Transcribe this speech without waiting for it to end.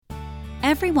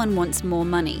Everyone wants more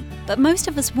money, but most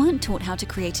of us weren't taught how to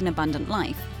create an abundant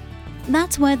life.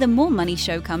 That's where the More Money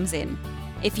Show comes in.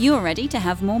 If you're ready to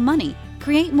have more money,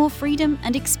 create more freedom,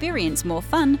 and experience more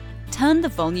fun, turn the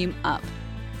volume up.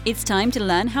 It's time to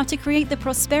learn how to create the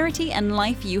prosperity and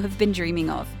life you have been dreaming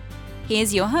of.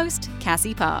 Here's your host,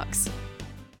 Cassie Parks.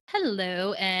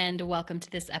 Hello and welcome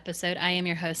to this episode. I am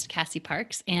your host, Cassie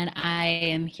Parks, and I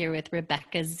am here with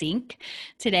Rebecca Zink.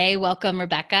 Today, welcome,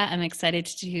 Rebecca. I'm excited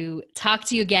to talk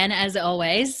to you again, as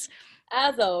always.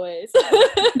 As always.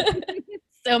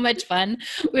 So much fun.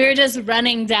 We were just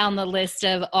running down the list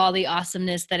of all the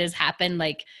awesomeness that has happened,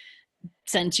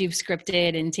 since you've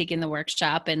scripted and taken the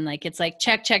workshop, and it's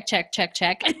check.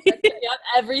 Yep,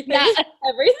 everything.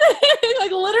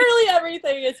 Literally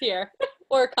everything is here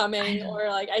or coming, or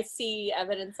I see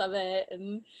evidence of it,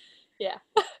 and yeah.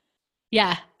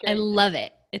 Yeah, Great. I love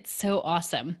it. It's so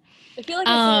awesome. I feel like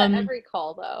I see that every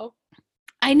call, though.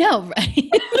 I know, right?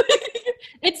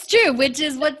 It's true, which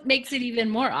is what makes it even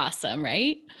more awesome,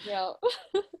 right? Yeah.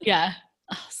 Yeah.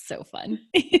 Oh, so fun.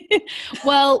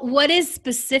 Well, what is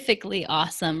specifically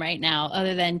awesome right now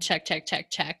other than check,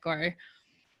 or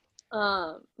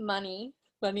money.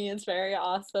 Money is very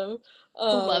awesome.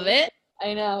 Love it.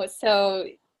 I know. So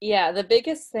yeah, the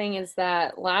biggest thing is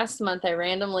that last month I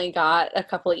randomly got a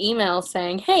couple of emails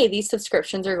saying, hey, these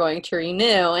subscriptions are going to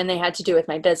renew, and they had to do with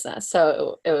my business.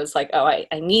 So it was I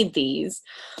need these.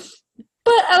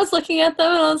 But I was looking at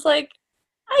them and I was like,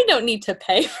 I don't need to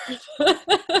pay for them.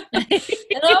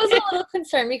 And I was a little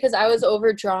concerned because I was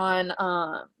overdrawn.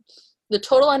 The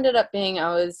total ended up being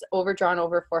I was overdrawn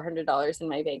over $400 in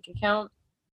my bank account.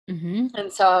 Mm-hmm.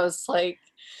 And so I was like,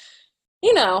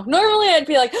 normally I'd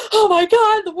be like, oh my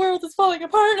God, the world is falling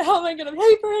apart. How am I going to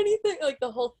pay for anything?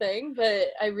 The whole thing. But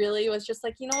I really was just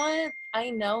like, you know what? I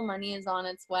know money is on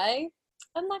its way.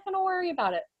 I'm not going to worry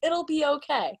about it. It'll be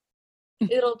okay.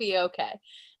 It'll be okay.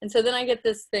 And so then I get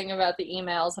this thing about the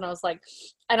emails, and I was like,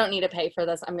 I don't need to pay for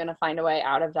this. I'm going to find a way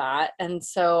out of that. And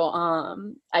so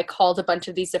I called a bunch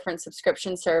of these different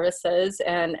subscription services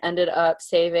and ended up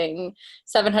saving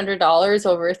 $700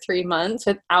 over 3 months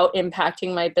without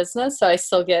impacting my business. So I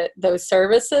still get those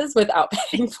services without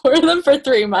paying for them for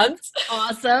 3 months.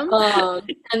 Awesome.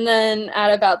 And then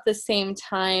at about the same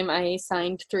time, I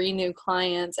signed 3 new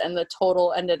clients, and the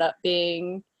total ended up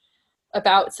being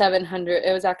about $700.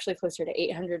 It was actually closer to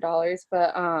 $800,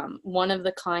 but one of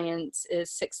the clients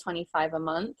is $625 a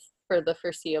month for the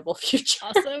foreseeable future.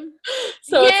 Awesome.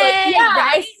 So Yay, it's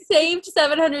right? I saved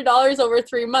 $700 over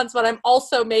 3 months, but I'm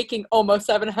also making almost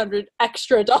 $700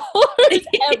 extra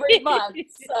every month.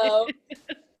 So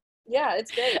yeah,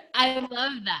 it's great. I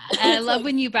love that. And I love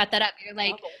when you brought that up. You're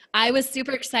like, I was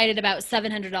super excited about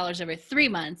 $700 over 3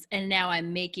 months, and now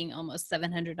I'm making almost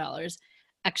 $700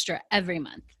 extra every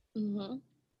month. Mm-hmm.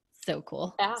 So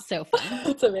cool. Yeah. So fun.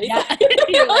 It's amazing. Yeah.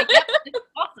 You're like, yep, it's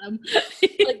awesome.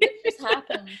 It just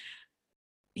happened.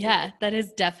 Yeah, that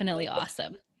is definitely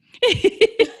awesome.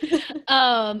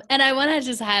 And I want to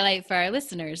just highlight for our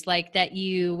listeners, that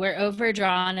you were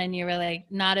overdrawn and you were like,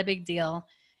 not a big deal.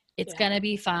 It's going to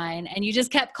be fine. And you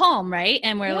just kept calm, right?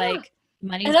 And we're like,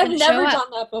 money's and I've going to show never up.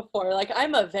 done that before.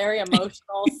 I'm a very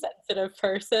emotional, sensitive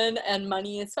person, and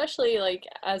money, especially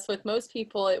as with most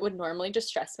people, it would normally just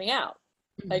stress me out.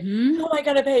 Mm-hmm. Oh, I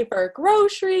gotta pay for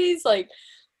groceries,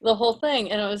 the whole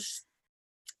thing. And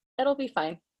it'll be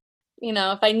fine.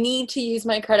 If I need to use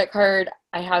my credit card,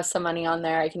 I have some money on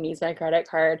there. I can use my credit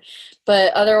card.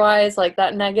 But otherwise,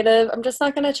 that negative, I'm just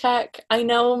not gonna check. I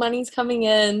know money's coming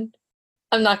in.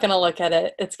 I'm not gonna look at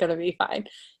it. It's gonna be fine.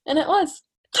 And it was.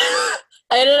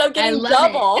 I ended up getting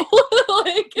double.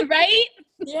 Right?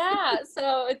 Yeah.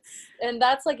 So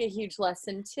that's a huge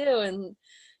lesson too. And,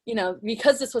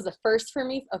 because this was a first for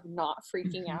me of not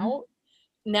freaking out,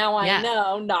 now I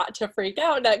know not to freak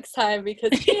out next time,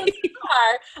 because chances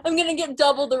are I'm going to get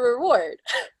double the reward.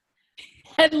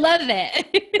 I love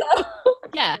it. So,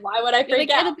 yeah. Why would I freak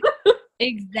out?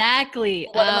 Exactly.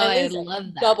 I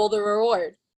love that. Double the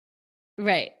reward.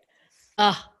 Right.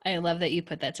 Oh, I love that you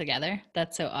put that together.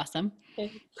 That's so awesome.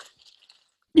 Okay.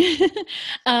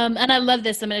 And I love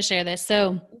this. I'm going to share this.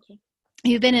 So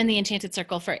you've been in the Enchanted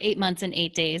Circle for 8 months and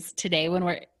 8 days today when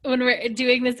we're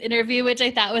doing this interview, which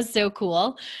I thought was so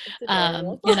cool.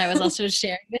 And I was also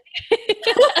sharing it.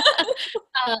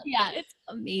 Yeah, it's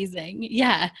amazing.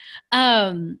 Yeah.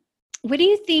 What do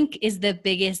you think is the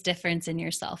biggest difference in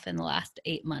yourself in the last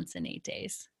 8 months and 8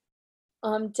 days?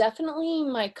 Definitely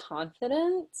my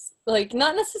confidence,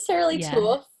 not necessarily to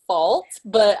a fault,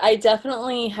 but I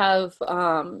definitely have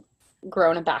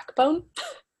grown a backbone.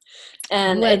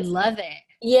 And I love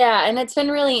it. Yeah, and it's been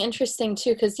really interesting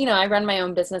too, because I run my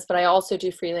own business, but I also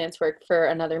do freelance work for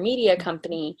another media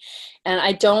company, and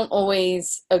I don't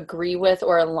always agree with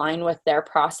or align with their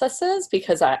processes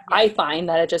because I find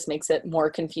that it just makes it more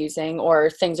confusing,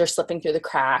 or things are slipping through the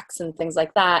cracks and things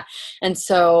like that. And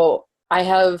so I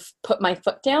have put my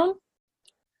foot down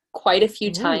quite a few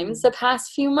times the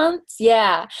past few months.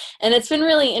 Yeah, and it's been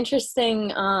really interesting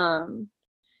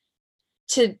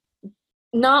to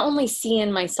not only see in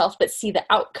myself, but see the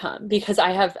outcome, because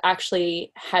I have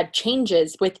actually had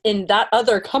changes within that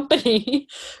other company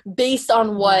based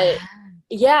on what,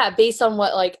 based on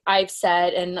what like I've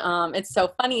said. And it's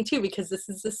so funny too, because this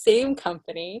is the same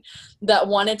company that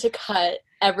wanted to cut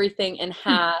everything in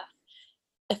half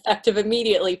effective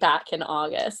immediately back in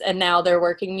August. And now they're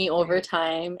working me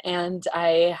overtime, and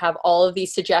I have all of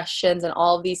these suggestions and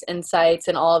all of these insights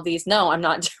and all of these, no, I'm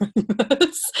not doing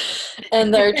this.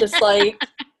 And they're just like,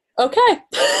 okay.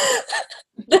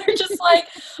 They're just like,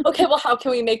 okay, well, how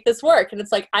can we make this work? And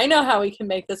it's like, I know how we can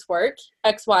make this work,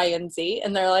 X, Y, and Z.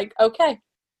 And they're like, okay.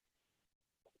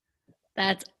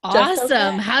 That's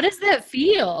awesome. Okay. How does that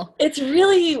feel? It's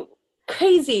really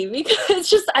crazy, because it's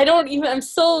just, I'm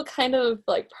still kind of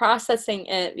like processing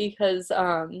it, because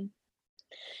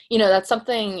that's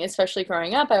something, especially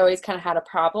growing up, I always kind of had a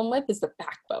problem with, is the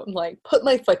backbone. Like, put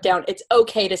my foot down. It's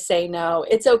okay to say no.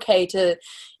 It's okay to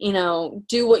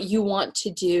do what you want to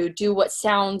do what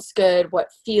sounds good,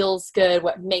 what feels good,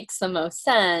 what makes the most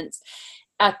sense,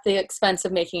 at the expense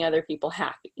of making other people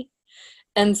happy.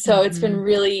 And so it's been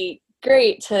really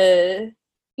great to,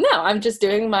 no, I'm just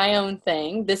doing my own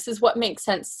thing. This is what makes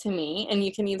sense to me. And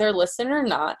you can either listen or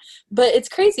not. But it's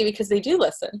crazy, because they do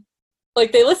listen.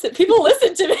 Like, they listen. People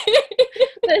listen to me.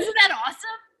 Isn't that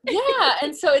awesome? Yeah.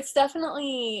 And so it's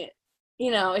definitely,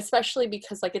 especially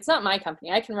because, like, it's not my company.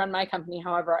 I can run my company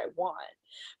however I want.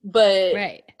 But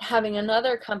having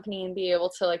another company and be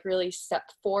able to, like, really step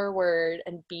forward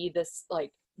and be this,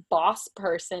 like, boss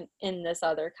person in this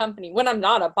other company, when I'm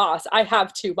not a boss. I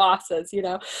have two bosses,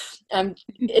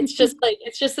 it's just like,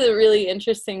 it's just a really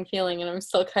interesting feeling, and I'm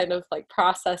still kind of like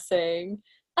processing,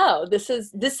 oh, this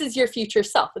is your future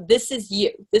self. This is you.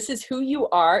 This is who you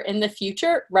are in the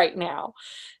future right now.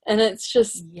 And it's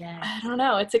just, I don't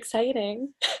know, it's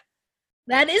exciting.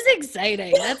 That is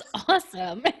exciting. That's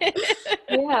awesome.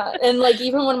 Yeah. And like,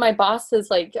 even when my boss is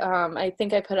like, I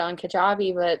think I put it on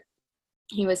Kajabi, but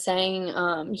he was saying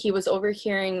he was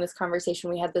overhearing this conversation.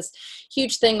 We had this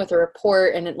huge thing with a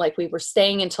report, and we were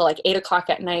staying until like 8:00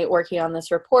 at night working on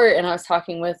this report. And I was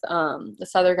talking with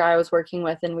this other guy I was working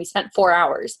with, and we spent 4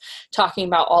 hours talking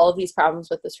about all of these problems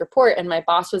with this report. And my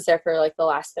boss was there for like the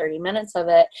last 30 minutes of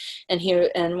it. And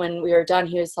when we were done,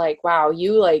 he was like, wow,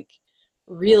 you like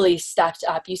really stepped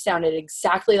up. You sounded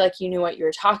exactly like you knew what you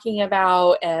were talking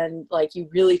about. And like, you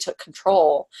really took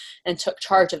control and took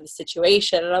charge of the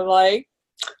situation. And I'm like,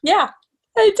 yeah,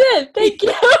 I did. Thank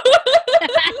you.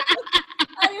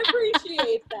 I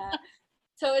appreciate that.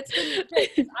 So it's been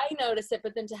great, because I notice it,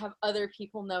 but then to have other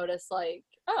people notice, like,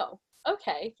 oh,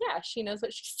 okay, yeah, she knows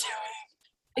what she's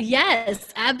doing.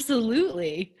 Yes,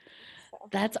 absolutely.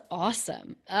 That's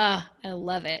awesome. I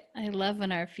love it. I love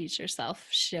when our future self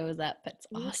shows up. It's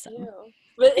awesome.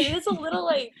 But it is a little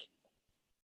like,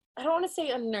 I don't want to say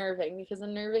unnerving, because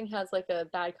unnerving has like a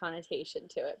bad connotation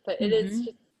to it, but it is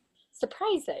just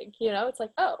surprising, it's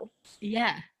like, oh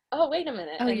yeah, oh wait a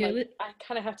minute, and like, I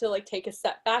kind of have to like take a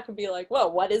step back and be like, whoa,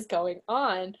 what is going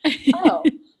on? Oh,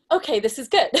 okay, this is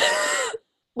good.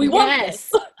 We want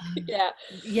this. Yeah.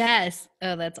 Yes.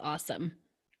 Oh, that's awesome.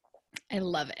 I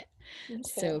love it. Okay.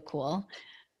 So cool.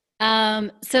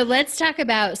 So let's talk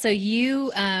about, so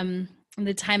you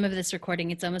the time of this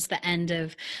recording, it's almost the end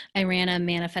of, I ran a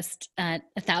Manifest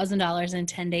 $1,000 in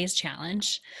 10 days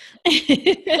challenge.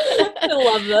 I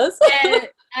love this. And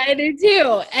I do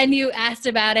too. And you asked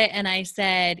about it, and I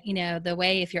said, the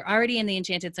way, if you're already in the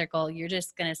Enchanted Circle, you're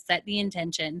just going to set the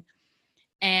intention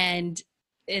and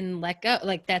let go.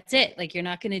 Like, that's it. Like, you're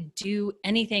not going to do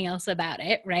anything else about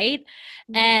it. Right.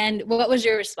 Mm-hmm. And what was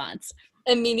your response?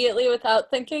 Immediately, without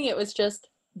thinking, it was just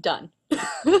done.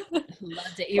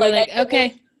 Loved it. You were like,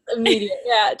 okay. Immediate.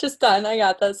 Yeah, just done. I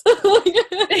got this.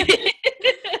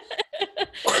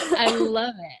 I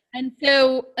love it. And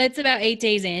so it's about 8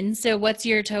 days in. So what's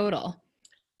your total?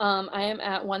 I am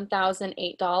at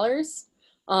 $1,008.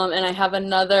 And I have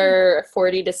another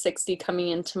 40 to 60 coming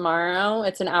in tomorrow.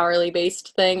 It's an hourly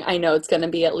based thing. I know it's going to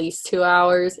be at least 2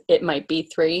 hours. It might be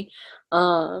 3.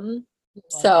 So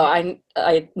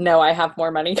I know I have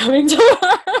more money coming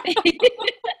tomorrow.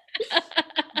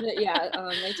 But yeah,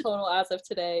 my total as of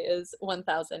today is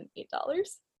 $1,008.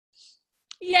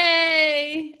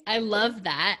 Yay. I love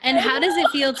that. And how does it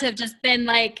feel to have just been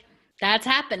like, that's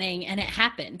happening and it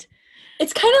happened?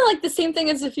 It's kind of like the same thing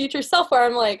as the future self where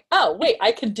I'm like, oh, wait,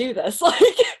 I can do this. Like,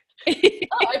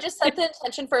 oh, I just set the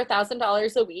intention for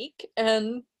 $1,000 a week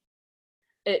and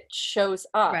it shows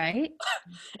up. Right.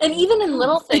 And even in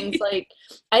little things, like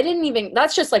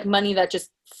that's just like money that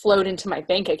just flowed into my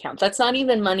bank account. That's not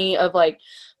even money of like,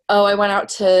 oh, I went out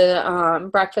to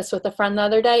breakfast with a friend the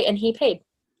other day and he paid.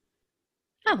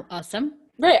 Oh, awesome.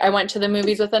 Right. I went to the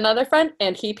movies with another friend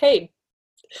and he paid.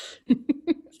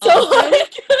 So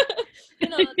like,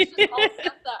 it's just all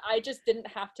stuff that I just didn't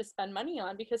have to spend money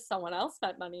on because someone else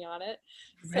spent money on it.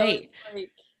 So right. It's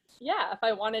like, yeah, if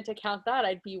I wanted to count that,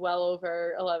 I'd be well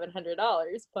over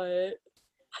 $1,100, but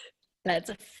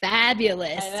that's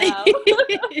fabulous. I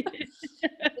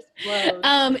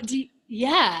know.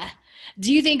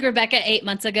 Do you think Rebecca 8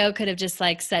 months ago could have just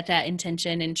like set that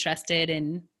intention and trusted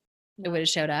and it would have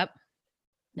showed up?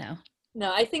 No,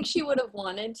 I think she would have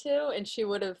wanted to, and she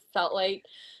would have felt like,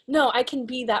 no, I can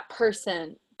be that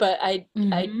person, but I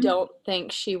don't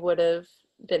think she would have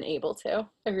been able to.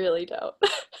 I really don't.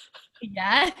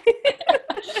 Yeah.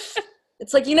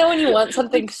 It's like, when you want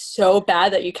something so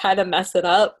bad that you kind of mess it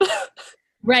up.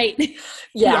 Right.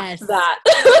 Yeah, yes. that.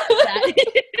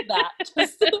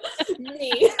 Just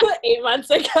me 8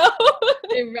 months ago.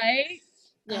 Right?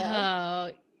 Yeah.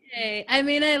 Oh, yay. I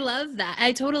mean, I love that.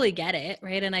 I totally get it,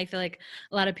 right? And I feel like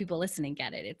a lot of people listening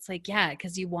get it. It's like, yeah,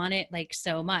 because you want it like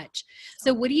so much.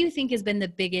 So what do you think has been the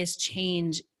biggest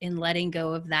change in letting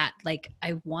go of that, like,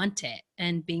 I want it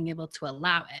and being able to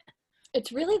allow it?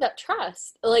 It's really that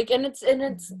trust. Like, and it's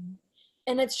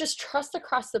just trust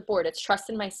across the board. It's trust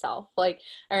in myself. Like,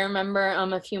 I remember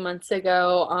a few months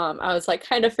ago, I was like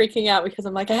kind of freaking out because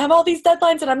I'm like, I have all these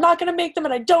deadlines and I'm not going to make them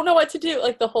and I don't know what to do,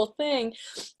 like the whole thing.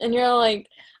 And you're like,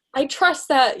 I trust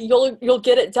that you'll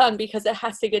get it done because it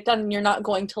has to get done and you're not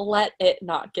going to let it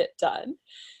not get done.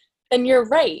 And you're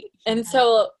right. And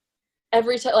so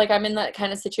every time, like, I'm in that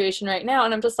kind of situation right now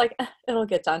and I'm just like, it'll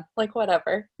get done. Like,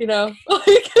 whatever, like,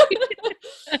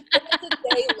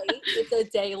 it's a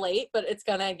day late, but it's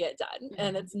gonna get done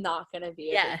and it's not gonna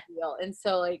be a big deal. And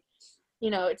so, like,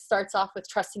 it starts off with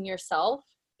trusting yourself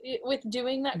with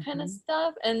doing that kind of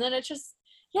stuff, and then it's just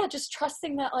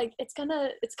trusting that, like, it's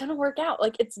gonna work out,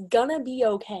 like, it's gonna be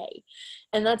okay.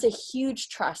 And that's a huge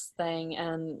trust thing,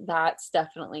 and that's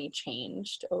definitely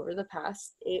changed over the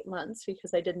past 8 months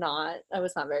because I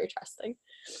was not very trusting,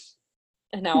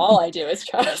 and now all I do is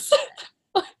trust.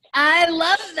 I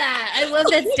love that. I love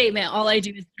that statement. All I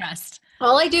do is trust.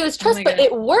 All I do is trust, but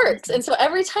it works. And so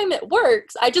every time it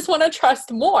works, I just want to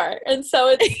trust more. And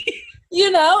so it's,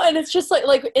 and it's just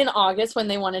like in August when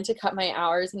they wanted to cut my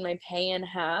hours and my pay in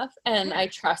half, and I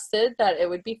trusted that it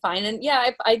would be fine. And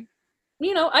yeah,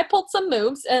 I pulled some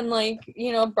moves and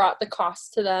brought the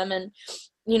cost to them and,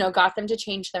 got them to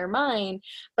change their mind,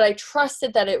 but I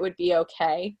trusted that it would be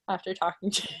okay after talking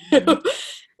to you.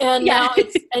 And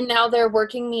now they're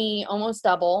working me almost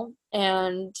double,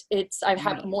 and I've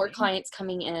had more clients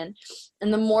coming in,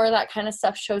 and the more that kind of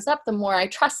stuff shows up, the more I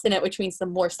trust in it, which means the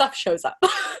more stuff shows up.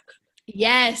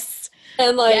 Yes.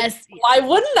 And why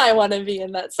wouldn't I want to be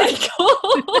in that cycle?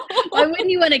 Why wouldn't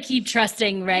you want to keep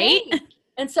trusting, right?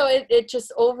 And so it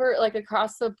just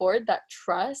across the board, that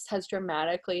trust has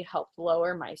dramatically helped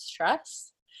lower my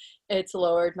stress. It's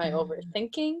lowered my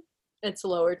overthinking. It's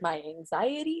lowered my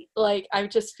anxiety. Like, I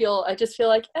just feel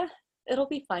like, it'll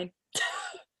be fine.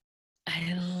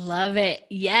 I love it.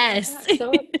 Yes. Yeah,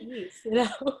 so at peace,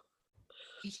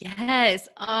 Yes.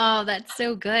 Oh, that's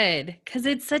so good. Because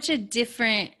it's such a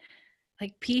different,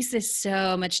 like, peace is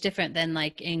so much different than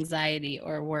like anxiety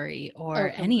or worry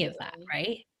or any of that,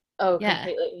 right? Oh, yeah.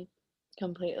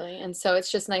 Completely. And so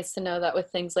it's just nice to know that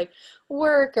with things like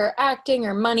work or acting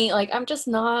or money, like, I'm just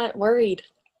not worried.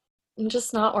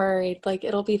 Like,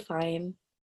 it'll be fine.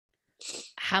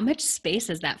 How much space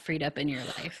has that freed up in your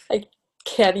life? I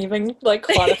can't even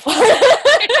quantify.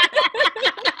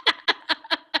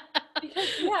 Because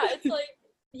it's like,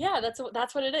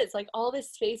 that's what it is. Like, all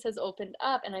this space has opened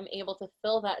up and I'm able to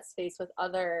fill that space with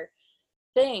other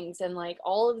things, and like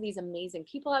all of these amazing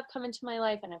people have come into my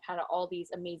life, and I've had all these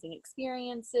amazing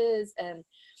experiences, and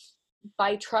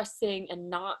by trusting and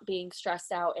not being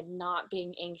stressed out and not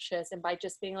being anxious, and by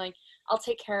just being like, I'll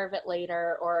take care of it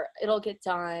later, or it'll get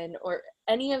done, or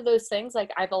any of those things,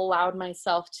 like, I've allowed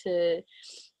myself to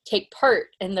take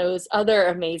part in those other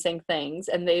amazing things,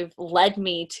 and they've led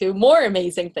me to more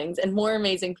amazing things and more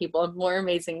amazing people and more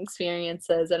amazing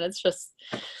experiences. And it's just,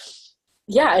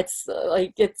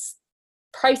 it's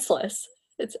priceless.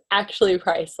 It's actually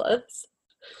priceless.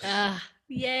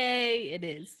 Yay, it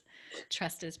is.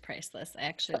 Trust is priceless. I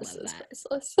actually Trust love is that.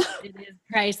 priceless. It is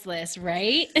priceless,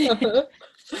 right?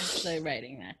 Actually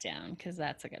writing that down because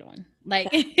that's a good one.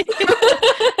 Like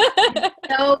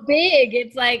so big.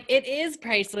 It's like it is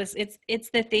priceless. It's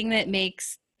the thing that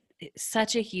makes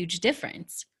such a huge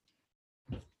difference.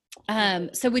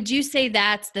 So would you say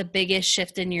that's the biggest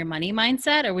shift in your money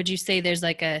mindset, or would you say there's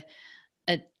like a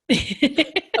I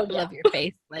love your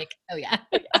face. Like, oh yeah.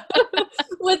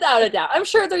 Without a doubt. I'm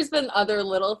sure there's been other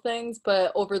little things,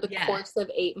 but over the course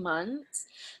of 8 months,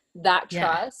 that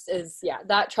trust is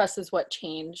what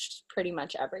changed pretty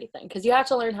much everything. Because you have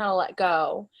to learn how to let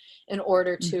go in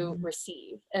order to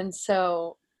receive. And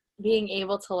so being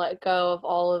able to let go of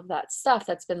all of that stuff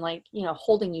that's been like,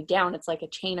 holding you down, it's like a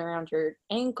chain around your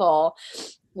ankle,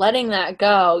 letting that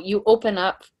go, you open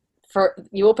up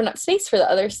space for the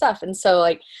other stuff. And so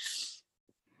like,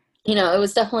 it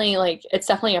was definitely like, it's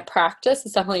definitely a practice.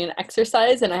 It's definitely an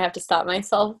exercise. And I have to stop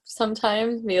myself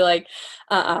sometimes, be like,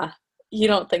 you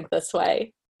don't think this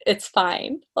way. It's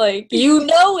fine. Like,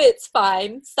 it's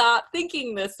fine. Stop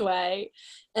thinking this way.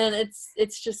 And it's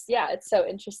just, it's so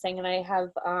interesting. And I have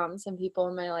some people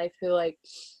in my life who like,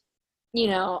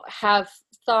 have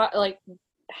thought like,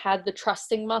 had the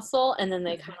trusting muscle and then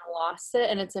they kind of lost it,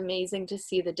 and it's amazing to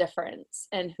see the difference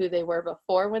in who they were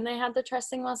before when they had the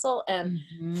trusting muscle and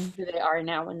who they are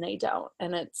now when they don't.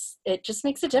 And it just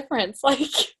makes a difference, like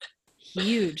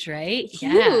huge, right?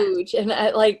 Huge. And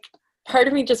part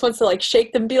of me just wants to like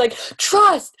shake them and be like,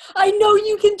 trust, I know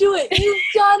you can do it, you've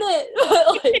done it. But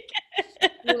like,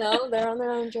 they're on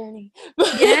their own journey.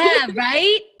 Yeah,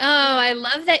 right. Oh, I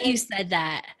love that you said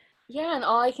that. Yeah, and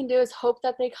all I can do is hope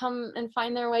that they come and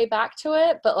find their way back to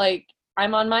it. But like,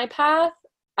 I'm on my path.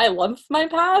 I love my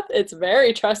path. It's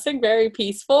very trusting, very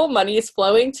peaceful. Money is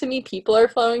flowing to me. People are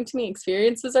flowing to me.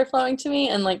 Experiences are flowing to me.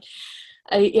 And like,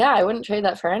 I wouldn't trade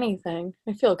that for anything.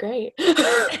 I feel great.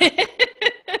 I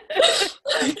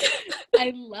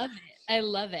love it. I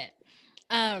love it.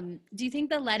 Do you think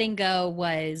the letting go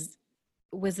was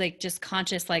like just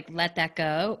conscious, like let that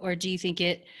go? Or do you think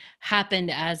it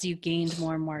happened as you gained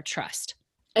more and more trust?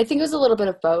 I think it was a little bit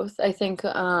of both. I think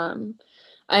I'm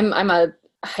a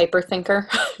hyper thinker.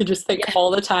 I just think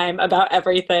all the time about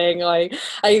everything. Like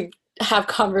I have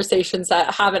conversations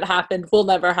that haven't happened, will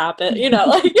never happen,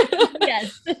 like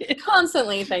yes.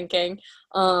 Constantly thinking.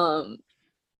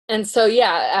 And so,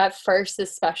 at first,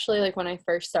 especially like when I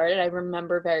first started, I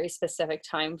remember very specific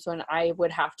times when I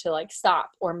would have to like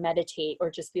stop or meditate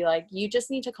or just be like, you just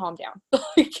need to calm down.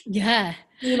 Like,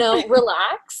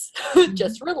 relax,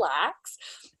 just relax,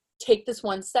 take this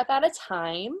one step at a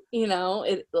time,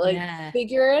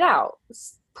 figure it out,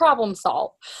 problem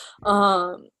solve.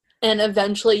 And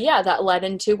eventually, that led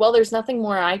into, well, there's nothing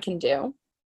more I can do.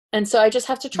 And so I just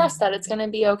have to trust that it's going to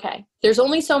be okay. There's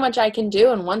only so much I can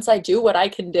do. And once I do what I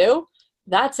can do,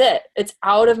 that's it. It's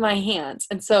out of my hands.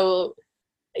 And so,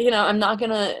 I'm not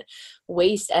going to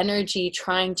waste energy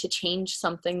trying to change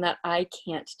something that I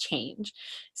can't change.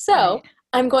 So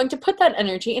I'm going to put that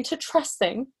energy into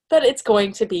trusting that it's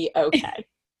going to be okay.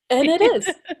 And it is.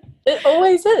 It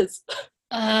always is.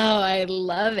 Oh, I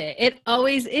love it. It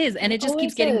always is. And it just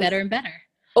keeps getting better and better.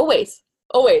 Always.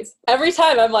 Every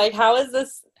time I'm like, how is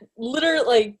this? Literally,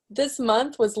 like, this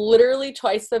month was literally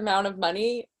twice the amount of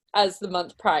money as the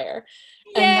month prior.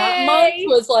 Yay! And that month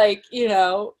was like,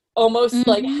 almost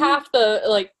like half the,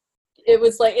 like, it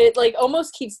was like, it like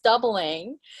almost keeps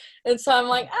doubling. And so I'm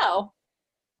like, oh,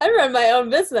 I run my own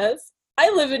business.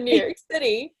 I live in New York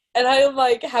City and I'm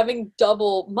like having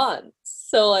double months.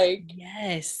 So like,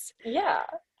 yes. Yeah.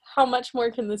 How much more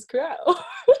can this grow?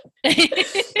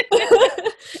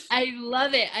 I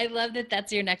love it. I love that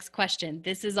that's your next question.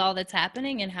 This is all that's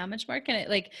happening and how much more can it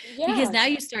because now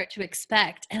you start to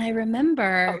expect. And I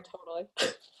remember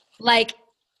like,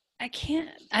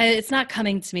 it's not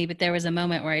coming to me, but there was a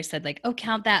moment where I said like, oh,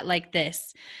 count that like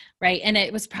this. Right. And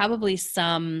it was probably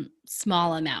some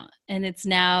small amount. And it's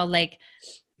now like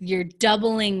you're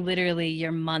doubling literally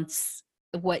your months,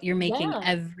 what you're making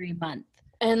every month.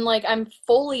 And like, I'm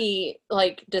fully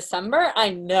like December, I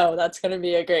know that's going to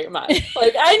be a great month.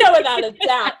 Like, I know without a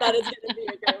doubt that is going to be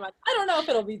a great month. I don't know if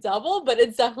it'll be double, but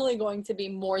it's definitely going to be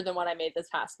more than what I made this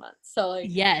past month. So like,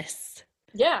 yes.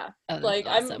 Yeah. Oh, like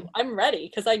awesome. I'm ready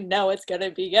because I know it's going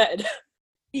to be good.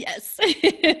 Yes.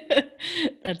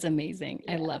 That's amazing.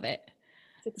 Yeah. I love it.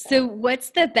 So what's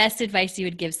the best advice you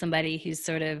would give somebody who's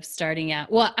sort of starting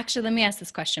out? Well, actually, let me ask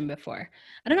this question before.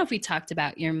 I don't know if we talked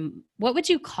about what would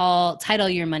you title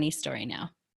your money story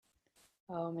now?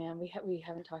 Oh man, we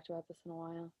haven't talked about this in a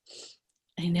while.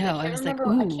 I know. I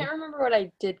can't remember what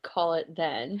I did call it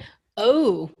then.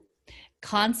 Oh,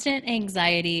 constant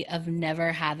anxiety of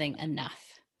never having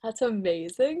enough. That's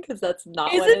amazing, because that's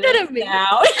not Isn't what it that is amazing?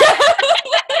 now.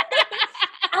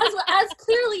 As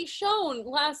clearly shown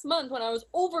last month when I was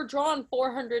overdrawn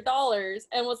 $400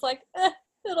 and was like,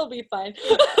 it'll be fine.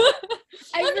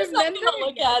 I'm just not gonna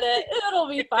look at it. It'll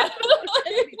be fine.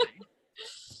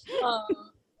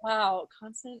 Wow,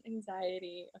 constant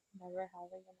anxiety of never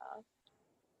having enough.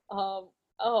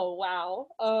 Oh wow.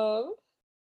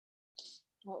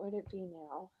 What would it be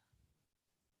now?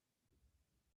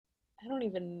 I don't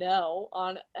even know.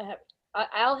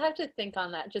 I'll have to think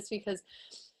on that, just because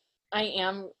I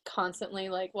am constantly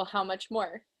like, well, how much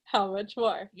more? How much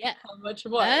more? Yeah. How much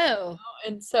more? Oh,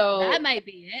 and so that might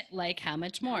be it. Like, how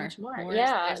much more? How much more? More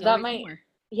Yeah, that might. more.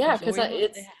 Yeah, because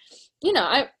it's,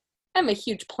 I'm a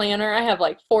huge planner. I have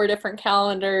like 4 different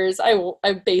calendars. I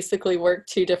basically work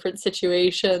 2 different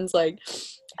situations. Like,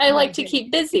 I like to keep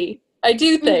busy. I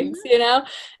do things,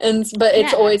 but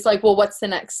it's always like, well, what's the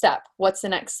next step? What's the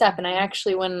next step? And I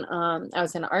actually, when I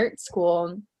was in art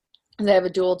school, they have a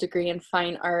dual degree in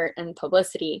fine art and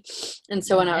publicity. And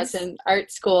so when I was in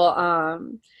art school,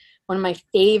 one of my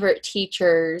favorite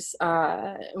teachers,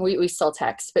 we still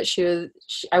text, but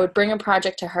I would bring a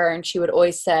project to her and she would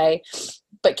always say,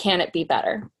 but can it be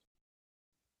better?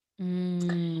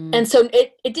 And so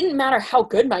it didn't matter how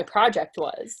good my project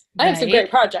was. I have some great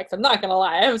projects. I'm not going to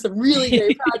lie. I have some really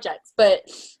great projects, but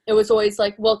it was always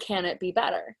like, well, can it be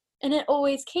better? And it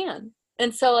always can.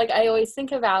 And so like, I always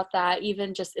think about that,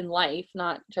 even just in life,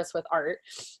 not just with art.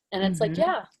 And it's like,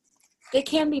 yeah, it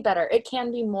can be better. It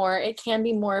can be more. It can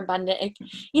be more abundant.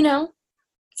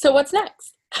 So what's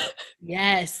next?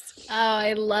 Yes. Oh,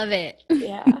 I love it.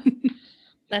 Yeah.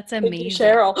 That's amazing. Thank you,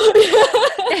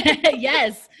 Cheryl.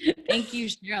 Yes. Thank you,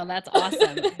 Cheryl. That's awesome.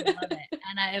 I love it.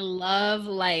 And I love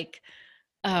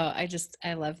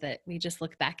I love that we just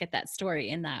look back at that story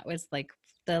and that was like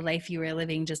the life you were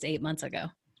living just 8 months ago.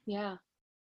 Yeah.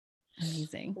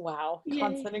 Amazing. Wow. Yay.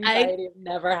 Constant anxiety of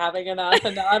never having enough.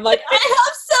 And now I'm like, I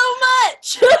have so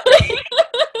much.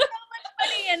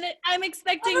 Money, and I'm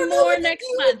expecting more next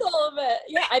month. All of it.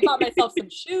 Yeah, I bought myself some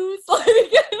shoes.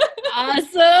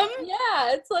 Awesome.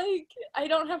 Yeah, it's like I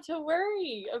don't have to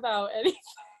worry about anything.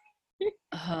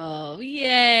 Oh,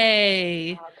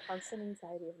 yay. Wow, constant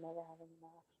anxiety of never having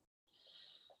enough.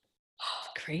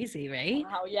 Crazy, right?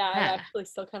 Wow, yeah, I'm actually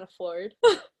still kind of floored.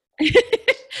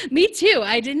 Me too.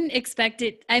 I didn't expect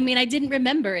it. I mean, I didn't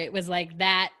remember it was like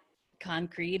that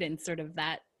concrete and sort of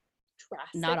that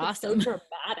drastic. Not awesome. It's so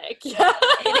dramatic. Yeah.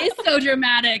 It is so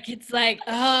dramatic. It's like,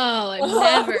 oh, I'm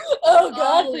never. Oh,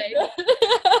 God.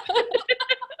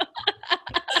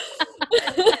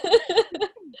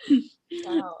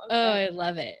 Wow, okay. Oh, I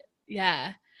love it.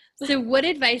 Yeah. So what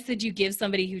advice would you give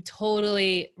somebody who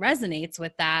totally resonates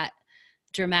with that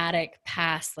dramatic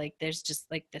past? Like there's just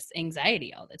like this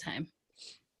anxiety all the time.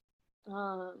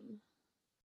 I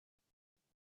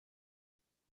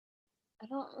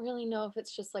don't really know if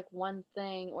it's just like one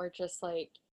thing or just like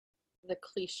the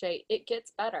cliche, it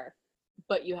gets better,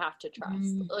 but you have to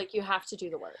trust. Like you have to do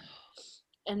the work.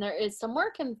 And there is some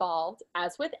work involved,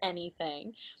 as with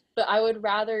anything, but I would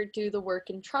rather do the work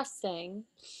in trusting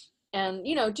and,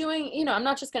 doing, I'm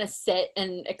not just going to sit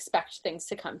and expect things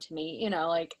to come to me,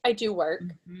 like I do work.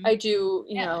 I do,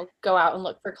 go out and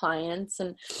look for clients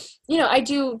and, I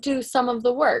do some of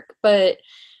the work, but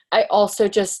I also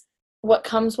just, what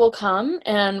comes will come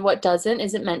and what doesn't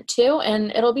isn't meant to,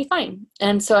 and it'll be fine.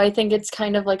 And so I think it's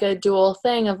kind of like a dual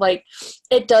thing of like,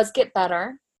 it does get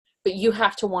better, but you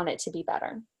have to want it to be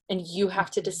better. And you have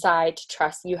to decide to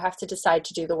trust. You have to decide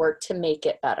to do the work to make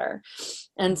it better.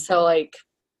 And so like,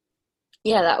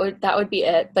 yeah, that would be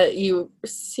it. But you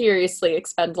seriously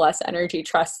expend less energy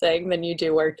trusting than you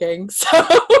do working. So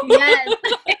yes.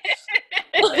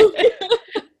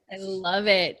 I love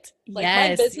it. Like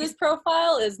my business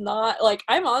profile is not like,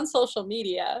 I'm on social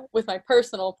media with my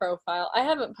personal profile. I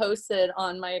haven't posted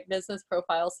on my business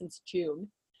profile since June.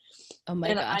 Oh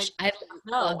my gosh. I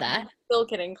love that. I'm still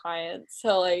getting clients.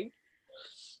 So like,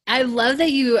 I love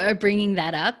that you are bringing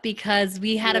that up because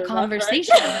we had a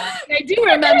conversation about it. I do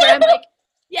remember. I'm like,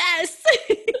 yes.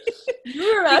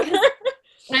 You remember?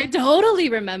 I totally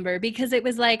remember because it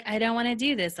was like, I don't want to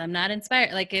do this. I'm not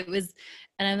inspired. Like it was,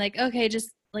 and I'm like, okay, just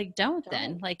like, don't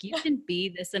then. Like you can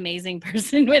be this amazing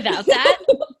person without that.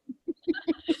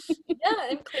 Yeah,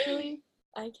 and clearly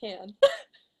I can.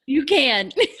 You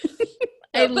can.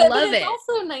 I love it. It's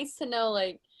also nice to know,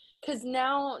 like, because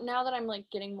now that I'm like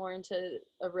getting more into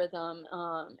a rhythm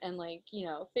and like,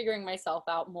 figuring myself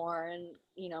out more and,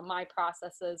 my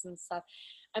processes and stuff,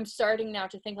 I'm starting now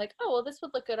to think like, oh, well, this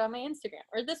would look good on my Instagram,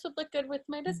 or this would look good with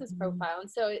my business profile.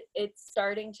 And so it's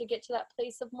starting to get to that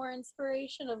place of more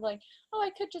inspiration of like, oh, I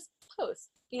could just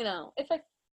post, you know, if I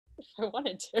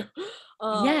wanted to.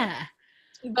 Yeah.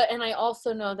 But, and I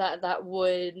also know that that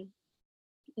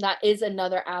is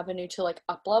another avenue to like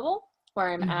up level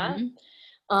where I'm at.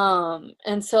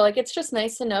 And so like, it's just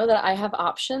nice to know that I have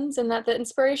options and that the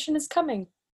inspiration is coming.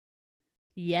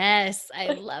 Yes,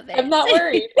 I love it. I'm not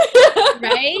worried.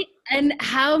 Right? And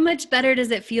how much better does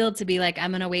it feel to be like,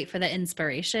 I'm going to wait for the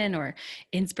inspiration, or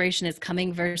inspiration is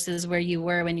coming, versus where you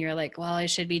were when you're like, well, I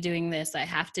should be doing this. I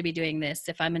have to be doing this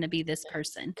if I'm going to be this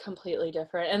person. Completely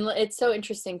different. And it's so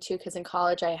interesting too, because in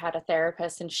college I had a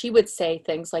therapist and she would say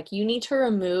things like, you need to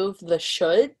remove the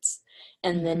shoulds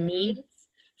and the needs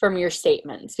from your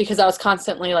statements, because I was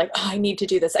constantly like, oh, I need to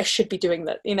do this. I should be doing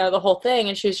that, you know, the whole thing.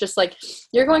 And she was just like,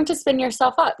 you're going to spin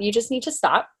yourself up. You just need to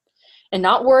stop and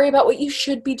not worry about what you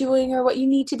should be doing or what you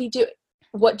need to be doing.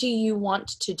 What do you want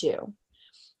to do?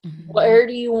 Where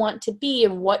do you want to be,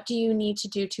 and what do you need to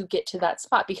do to get to that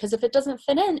spot? Because if it doesn't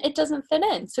fit in, it doesn't fit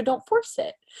in. So don't force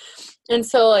it. And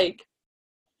so like,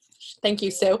 thank you,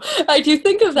 Sue. I do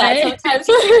think of that sometimes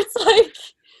where it's like,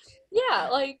 yeah,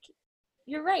 like,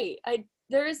 you're right.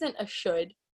 There isn't a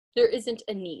should. There isn't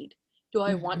a need. Do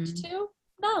I want to?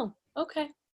 No. Okay.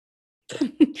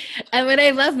 And what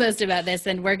I love most about this,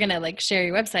 and we're going to like share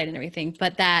your website and everything,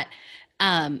 but that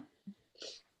the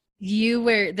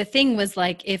thing was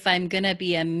like, if I'm going to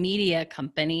be a media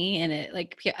company and it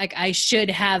like I should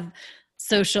have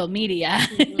social media.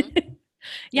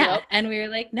 Yeah. Yep. And we were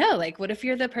like, no, like, what if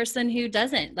you're the person who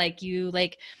doesn't like you,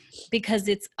 like, because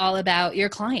it's all about your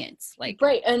clients. Like,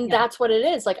 right. And that's what it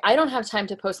is. Like, I don't have time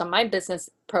to post on my business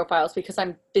profiles because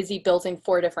I'm busy building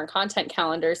 4 different content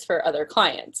calendars for other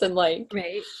clients and like,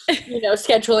 you know,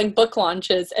 scheduling book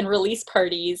launches and release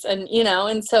parties and, you know,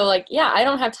 and so like, yeah, I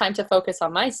don't have time to focus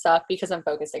on my stuff because I'm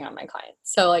focusing on my clients.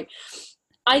 So like,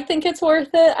 I think it's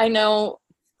worth it. I know,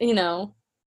 you know,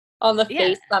 on the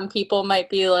face, some people might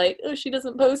be like, oh, she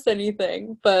doesn't post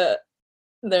anything, but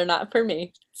they're not for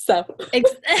me. So they're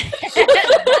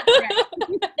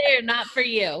not for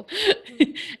you.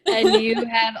 And you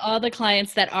have all the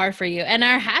clients that are for you and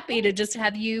are happy to just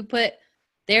have you put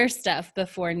their stuff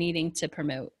before needing to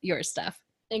promote your stuff.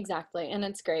 Exactly. And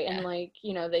it's great. Yeah. And like,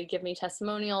 you know, they give me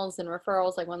testimonials and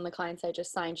referrals. Like one of the clients I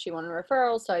just signed, she wanted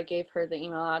referrals. So I gave her the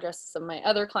email addresses of my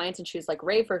other clients and she was like,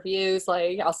 rave reviews,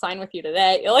 like I'll sign with you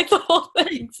today. You like the whole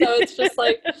thing. So it's just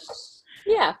like,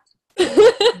 yeah.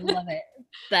 Love it.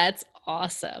 That's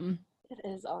awesome. It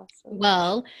is awesome.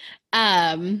 Well,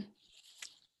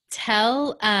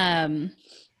 tell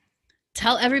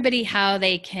everybody how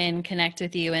they can connect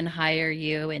with you and hire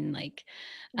you and like,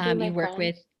 you work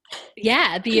with.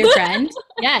 Yeah, be your friend.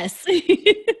 Yes.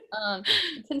 You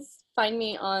can find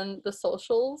me on the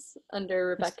socials under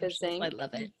Rebecca Zink. I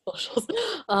love it. Socials.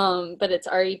 But it's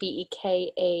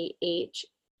REBEKAH,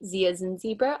 Z as in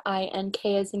zebra,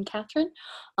 INK as in Catherine.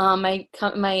 My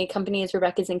company is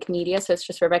Rebecca Zink Media, so it's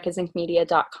just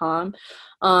RebeccaZinkMedia.com.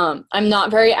 I'm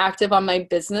not very active on my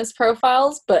business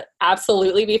profiles, but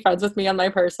absolutely be friends with me on my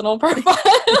personal profiles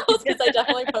because I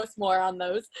definitely post more on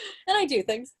those. And I do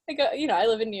things. I go, you know, I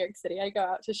live in New York City. I go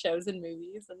out to shows and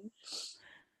movies and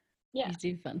yeah. You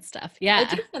do fun stuff. Yeah.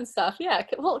 I do fun stuff. Yeah.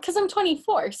 Well, because I'm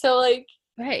 24. So like,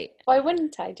 right. Why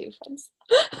wouldn't I do fun stuff?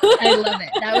 I love it.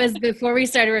 That was before we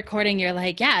started recording. You're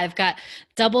like, yeah, I've got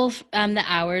double the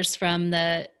hours from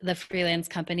the freelance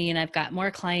company and I've got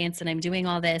more clients and I'm doing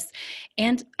all this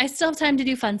and I still have time to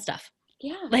do fun stuff.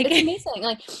 Yeah, like it's amazing.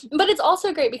 Like, but it's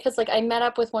also great because like I met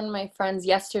up with one of my friends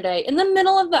yesterday in the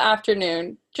middle of the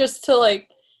afternoon just to like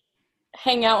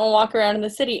hang out and walk around in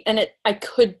the city. And I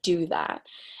could do that.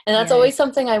 And that's always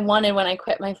something I wanted when I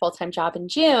quit my full-time job in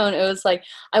June. It was like,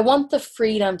 I want the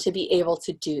freedom to be able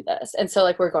to do this. And so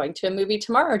like, we're going to a movie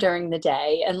tomorrow during the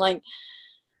day. And like,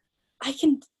 I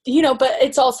can, you know, but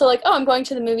it's also like, oh, I'm going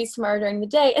to the movies tomorrow during the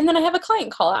day. And then I have a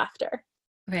client call after.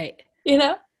 Right. You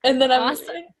know? And then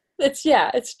awesome. It's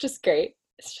just great.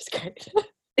 It's just great.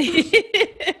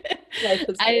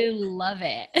 I love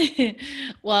it.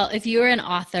 Well, if you're an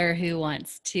author who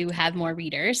wants to have more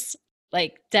readers,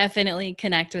 like definitely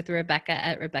connect with Rebecca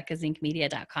at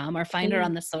RebeccaZinkMedia.com or find her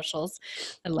on the socials.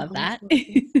 I love that.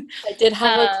 I did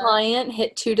have a client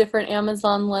hit 2 different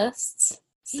Amazon lists.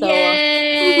 So.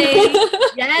 Yay!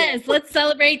 Yes, let's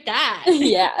celebrate that.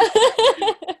 Yeah.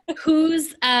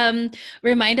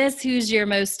 Remind us who's your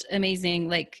most amazing,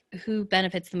 like who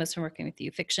benefits the most from working with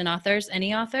you? Fiction authors?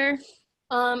 Any author?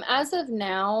 As of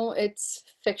now, it's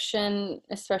fiction,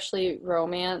 especially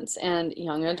romance and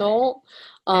young adult.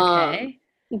 Okay.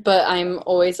 But I'm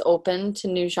always open to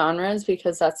new genres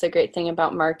because that's the great thing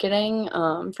about marketing.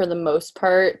 For the most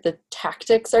part, the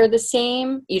tactics are the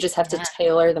same. You just have to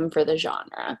tailor them for the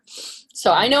genre.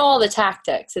 So I know all the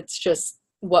tactics. It's just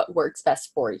what works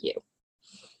best for you.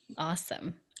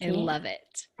 Awesome. I love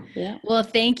it. Yeah. Well,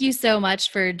 thank you so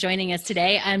much for joining us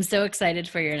today. I'm so excited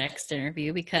for your next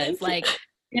interview because like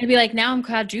you're going to be like, now I'm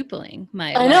quadrupling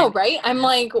my I know, right? I'm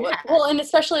like, well, and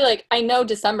especially like, I know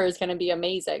December is going to be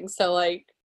amazing. So like,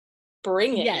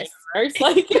 bring it. Yes.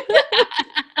 Like,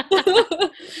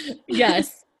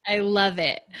 yes. I love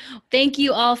it. Thank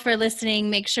you all for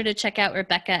listening. Make sure to check out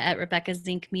Rebecca at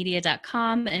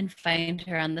RebeccaZinkMedia.com and find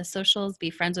her on the socials. Be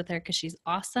friends with her because she's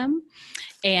awesome.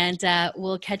 And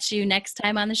we'll catch you next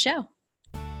time on the show.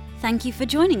 Thank you for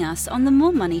joining us on The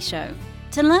More Money Show.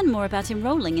 To learn more about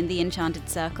enrolling in the Enchanted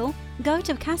Circle, go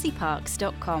to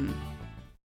CassieParks.com.